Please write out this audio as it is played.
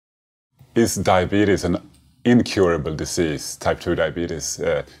Is diabetes an incurable disease, type 2 diabetes?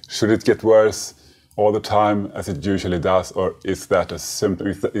 Should it get worse all the time as it usually does, or is that a symptom?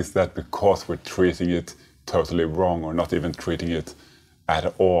 Is that because we're treating it totally wrong or not even treating it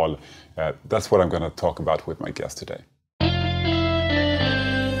at all? That's what I'm going to talk about with my guest today.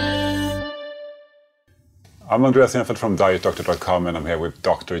 I'm Andreas Enfeldt from DietDoctor.com, and I'm here with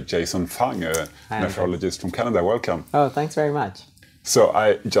Dr. Jason Fung, a nephrologist from Canada. Welcome. Oh, thanks very much. So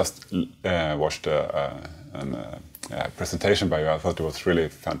I just watched a presentation by you. I thought it was really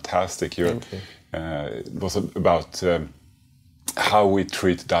fantastic. Thank you. It was about how we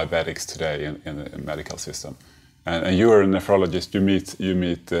treat diabetics today in the medical system. And you're a nephrologist. You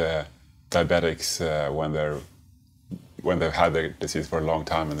meet diabetics when they've had their disease for a long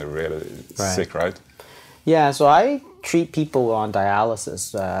time and they're really sick, right? Yeah, so I treat people on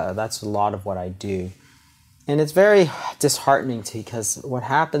dialysis. That's a lot of what I do. And it's very disheartening because what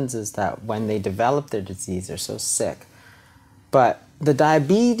happens is that when they develop their disease, they're so sick. But the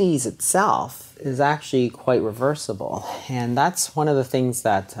diabetes itself is actually quite reversible. And that's one of the things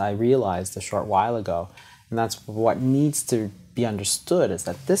that I realized a short while ago. And that's what needs to be understood, is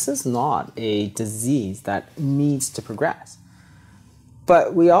that this is not a disease that needs to progress.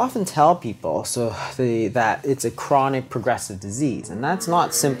 But we often tell people that it's a chronic progressive disease. And that's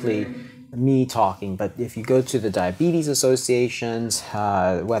not simply me talking, but if you go to the diabetes associations,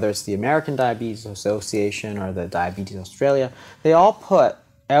 whether it's the American Diabetes Association or the Diabetes Australia, they all put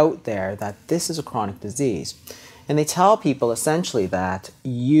out there that this is a chronic disease. And they tell people essentially that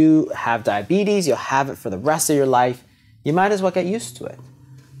you have diabetes, you'll have it for the rest of your life, you might as well get used to it.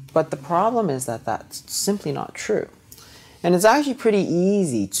 But the problem is that that's simply not true. And it's actually pretty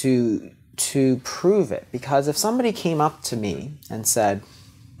easy to prove it, because if somebody came up to me and said,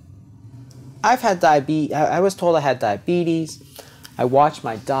 I've had diabetes, I was told I had diabetes, I watched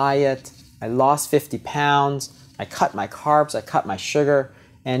my diet, I lost 50 pounds, I cut my carbs, I cut my sugar,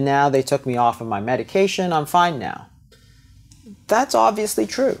 and now they took me off of my medication, I'm fine now. That's obviously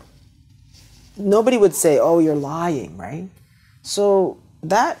true. Nobody would say, oh, you're lying, right? So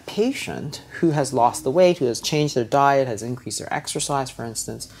that patient who has lost the weight, who has changed their diet, has increased their exercise, for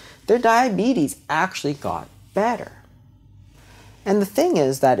instance, their diabetes actually got better. And the thing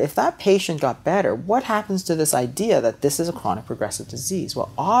is that if that patient got better, what happens to this idea that this is a chronic progressive disease?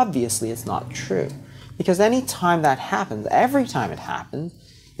 Well, obviously it's not true. Because any time that happens, every time it happens,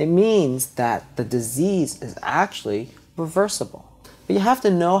 it means that the disease is actually reversible. But you have to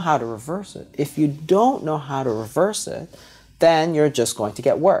know how to reverse it. If you don't know how to reverse it, then you're just going to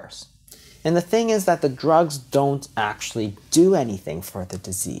get worse. And the thing is that the drugs don't actually do anything for the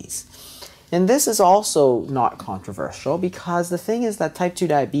disease. And this is also not controversial, because the thing is that type 2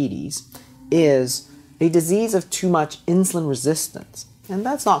 diabetes is a disease of too much insulin resistance. And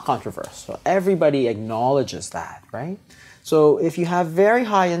that's not controversial. Everybody acknowledges that, right? So if you have very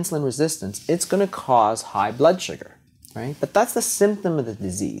high insulin resistance, it's going to cause high blood sugar, right? But that's the symptom of the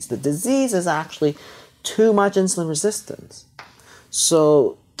disease. The disease is actually too much insulin resistance.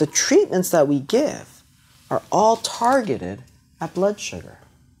 So the treatments that we give are all targeted at blood sugar.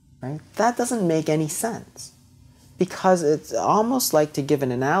 Right? That doesn't make any sense, because it's almost like, to give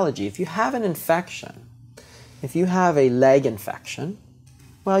an analogy, if you have an infection, if you have a leg infection,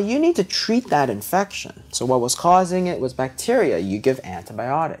 well, you need to treat that infection. So what was causing it was bacteria. You give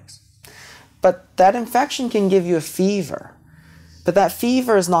antibiotics. But that infection can give you a fever, but that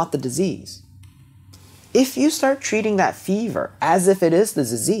fever is not the disease. If you start treating that fever as if it is the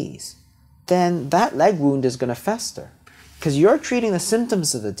disease, then that leg wound is going to fester, because you're treating the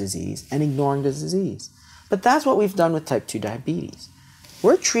symptoms of the disease and ignoring the disease. But that's what we've done with type 2 diabetes.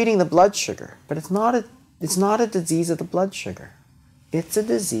 We're treating the blood sugar, but it's not a disease of the blood sugar. It's a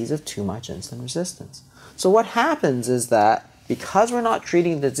disease of too much insulin resistance. So what happens is that because we're not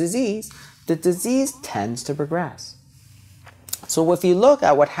treating the disease tends to progress. So if you look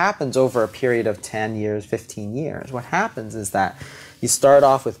at what happens over a period of 10 years, 15 years, what happens is that you start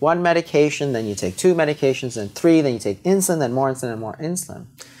off with one medication, then you take 2 medications, then 3, then you take insulin, then more insulin, and more insulin.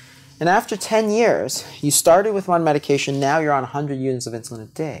 And after 10 years, you started with one medication, now you're on 100 units of insulin a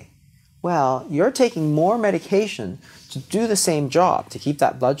day. Well, you're taking more medication to do the same job, to keep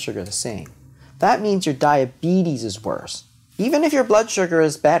that blood sugar the same. That means your diabetes is worse. Even if your blood sugar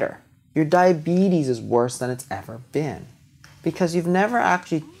is better, your diabetes is worse than it's ever been, because you've never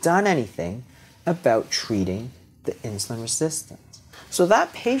actually done anything about treating the insulin resistance. So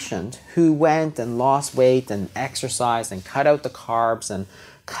that patient who went and lost weight and exercised and cut out the carbs and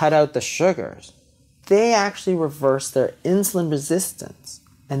cut out the sugars, they actually reversed their insulin resistance,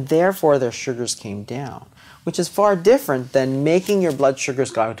 and therefore their sugars came down. which is far different than making your blood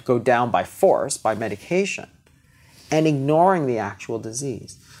sugars go down by force, by medication, and ignoring the actual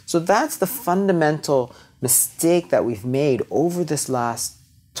disease. So that's the fundamental mistake that we've made over this last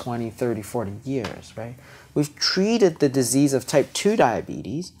 20, 30, 40 years, right? We've treated the disease of type 2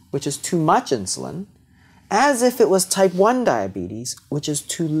 diabetes, which is too much insulin, as if it was type 1 diabetes, which is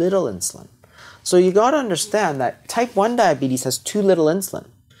too little insulin. So you got to understand that type 1 diabetes has too little insulin.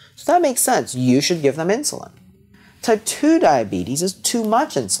 So that makes sense. You should give them insulin. Type 2 diabetes is too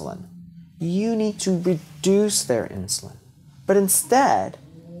much insulin. You need to reduce their insulin. But instead,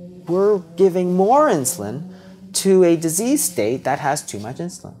 we're giving more insulin to a disease state that has too much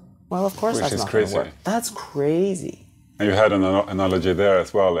insulin. Well, of course, that's not going to work. That's crazy. And you had an analogy there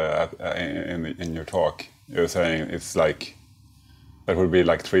as well in your talk. You were saying it's like, that would be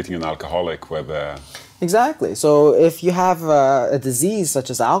like treating an alcoholic with... Exactly. So if you have a disease such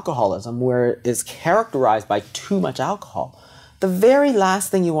as alcoholism, where it's characterized by too much alcohol, the very last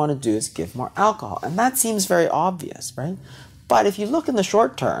thing you want to do is give more alcohol. And that seems very obvious, right? But if you look in the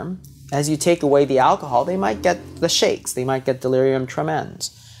short term, as you take away the alcohol, they might get the shakes, they might get delirium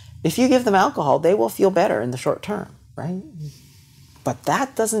tremens. If you give them alcohol, they will feel better in the short term, right? But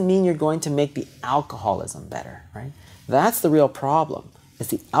that doesn't mean you're going to make the alcoholism better, right? That's the real problem, is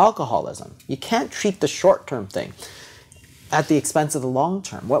the alcoholism. You can't treat the short-term thing at the expense of the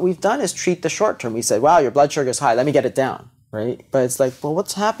long-term. What we've done is treat the short-term. We said, wow, your blood sugar is high, let me get it down, right? But it's like, well,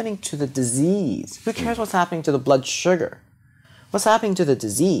 what's happening to the disease? Who cares what's happening to the blood sugar? What's happening to the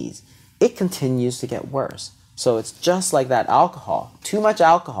disease? It continues to get worse. So it's just like that alcohol. Too much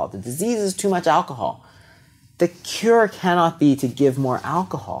alcohol. The disease is too much alcohol. The cure cannot be to give more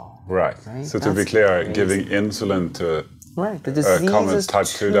alcohol. Right. So to be clear, giving insulin to a common type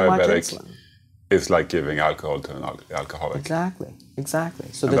 2 diabetic is like giving alcohol to an alcoholic. Exactly.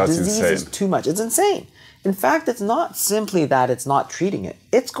 So the disease is too much. It's insane. In fact, it's not simply that it's not treating it.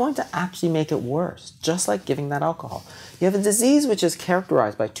 It's going to actually make it worse, just like giving that alcohol. You have a disease which is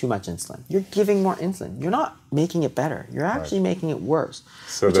characterized by too much insulin. You're giving more insulin. You're not making it better. You're actually making it worse.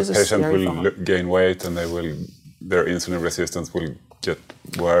 So the patient will gain weight and their insulin resistance will get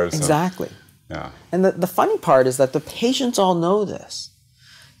worse. Exactly. And the funny part is that the patients all know this.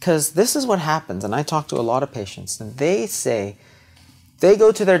 Because this is what happens, and I talk to a lot of patients, and they say, they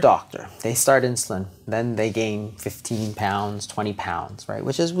go to their doctor, they start insulin, then they gain 15 pounds, 20 pounds, right?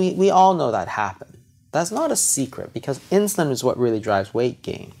 Which is, we all know that happens. That's not a secret, because insulin is what really drives weight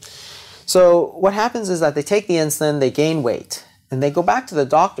gain. So what happens is that they take the insulin, they gain weight, and they go back to the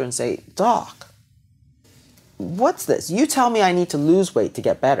doctor and say, Doc, what's this? You tell me I need to lose weight to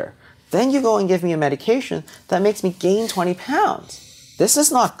get better. Then you go and give me a medication that makes me gain 20 pounds. This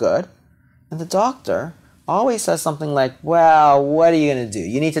is not good. And the doctor always says something like, well, what are you going to do?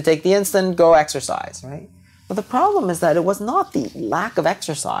 You need to take the insulin, go exercise, right? But the problem is that it was not the lack of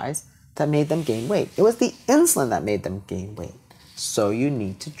exercise that made them gain weight. It was the insulin that made them gain weight. So you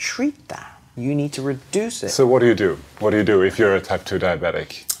need to treat that. You need to reduce it. So what do you do? What do you do if you're a type 2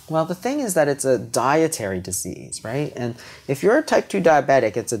 diabetic? Well, the thing is that it's a dietary disease, right? And if you're a type 2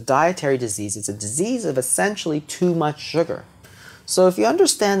 diabetic, it's a dietary disease. It's a disease of essentially too much sugar. So if you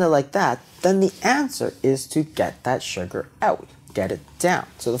understand it like that, then the answer is to get that sugar out, get it down.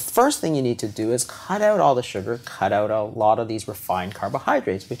 So the first thing you need to do is cut out all the sugar, cut out a lot of these refined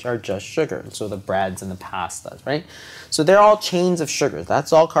carbohydrates, which are just sugar. So the breads and the pastas, right? So they're all chains of sugar.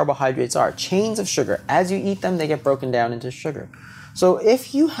 That's all carbohydrates are, chains of sugar. As you eat them, they get broken down into sugar. So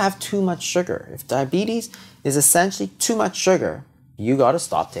if you have too much sugar, if diabetes is essentially too much sugar, you got to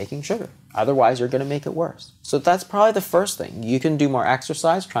stop taking sugar. Otherwise, you're going to make it worse. So that's probably the first thing. You can do more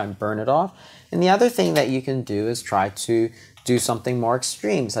exercise, try and burn it off. And the other thing that you can do is try to do something more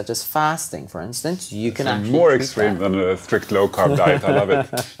extreme, such as fasting, for instance. You can actually more extreme than a strict low-carb diet. I love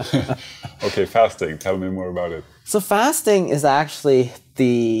it. Okay, fasting. Tell me more about it. So fasting is actually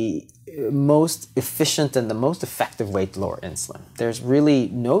the most efficient and the most effective way to lower insulin. There's really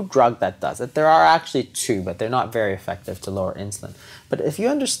no drug that does it. There are actually two, but they're not very effective to lower insulin. But if you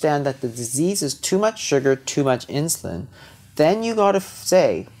understand that the disease is too much sugar, too much insulin, then you got to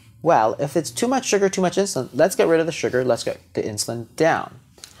say, well, if it's too much sugar, too much insulin, let's get rid of the sugar, let's get the insulin down.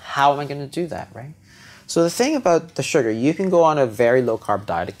 How am I going to do that, right? So the thing about the sugar, you can go on a very low-carb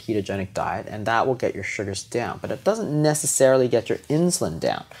diet, a ketogenic diet, and that will get your sugars down. But it doesn't necessarily get your insulin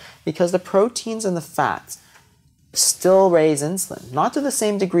down because the proteins and the fats still raise insulin. Not to the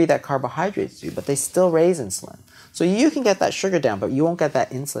same degree that carbohydrates do, but they still raise insulin. So you can get that sugar down, but you won't get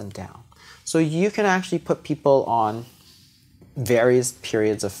that insulin down. So you can actually put people on various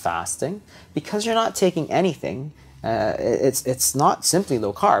periods of fasting because you're not taking anything It's not simply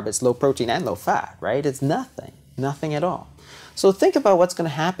low carb, it's low protein and low fat, right? It's nothing at all. So think about what's going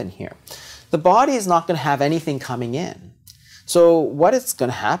to happen here. The body is not going to have anything coming in. So what it's going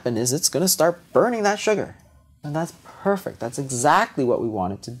to happen is it's going to start burning that sugar. And that's perfect. That's exactly what we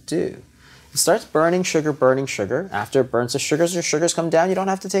want it to do. It starts burning sugar. After it burns the sugars, your sugars come down. You don't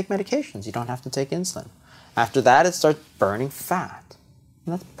have to take medications. You don't have to take insulin. After that, it starts burning fat.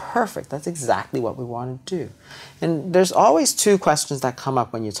 And that's perfect. That's exactly what we want to do. And there's always two questions that come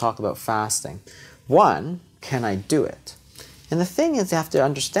up when you talk about fasting. One, can I do it? And the thing is, you have to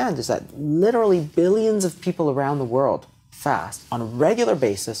understand is that literally billions of people around the world fast on a regular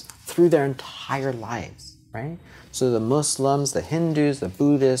basis through their entire lives, right? So the Muslims, the Hindus, the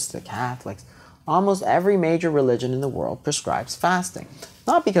Buddhists, the Catholics, almost every major religion in the world prescribes fasting.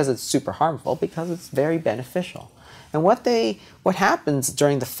 Not because it's super harmful, because it's very beneficial. And what happens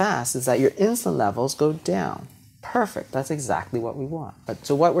during the fast is that your insulin levels go down. Perfect. That's exactly what we want.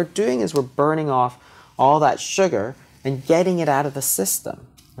 So what we're doing is we're burning off all that sugar and getting it out of the system,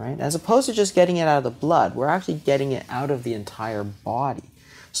 right? As opposed to just getting it out of the blood, we're actually getting it out of the entire body.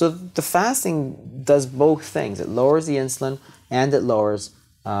 So the fasting does both things. It lowers the insulin and it lowers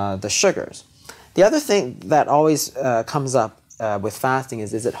the sugars. The other thing that always comes up with fasting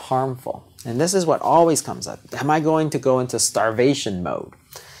is it harmful? And this is what always comes up. Am I going to go into starvation mode?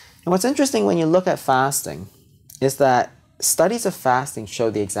 And what's interesting when you look at fasting is that studies of fasting show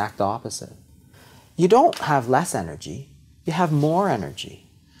the exact opposite. You don't have less energy, you have more energy.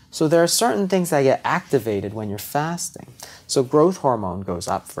 So there are certain things that get activated when you're fasting. So growth hormone goes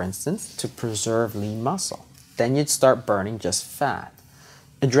up, for instance, to preserve lean muscle. Then you'd start burning just fat.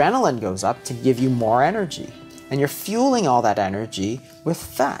 Adrenaline goes up to give you more energy. And you're fueling all that energy with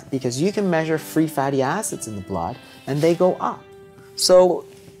fat because you can measure free fatty acids in the blood and they go up. So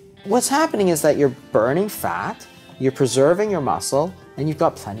what's happening is that you're burning fat, you're preserving your muscle, and you've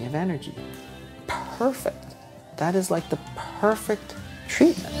got plenty of energy. Perfect. That is like the perfect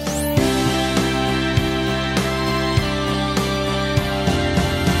treatment.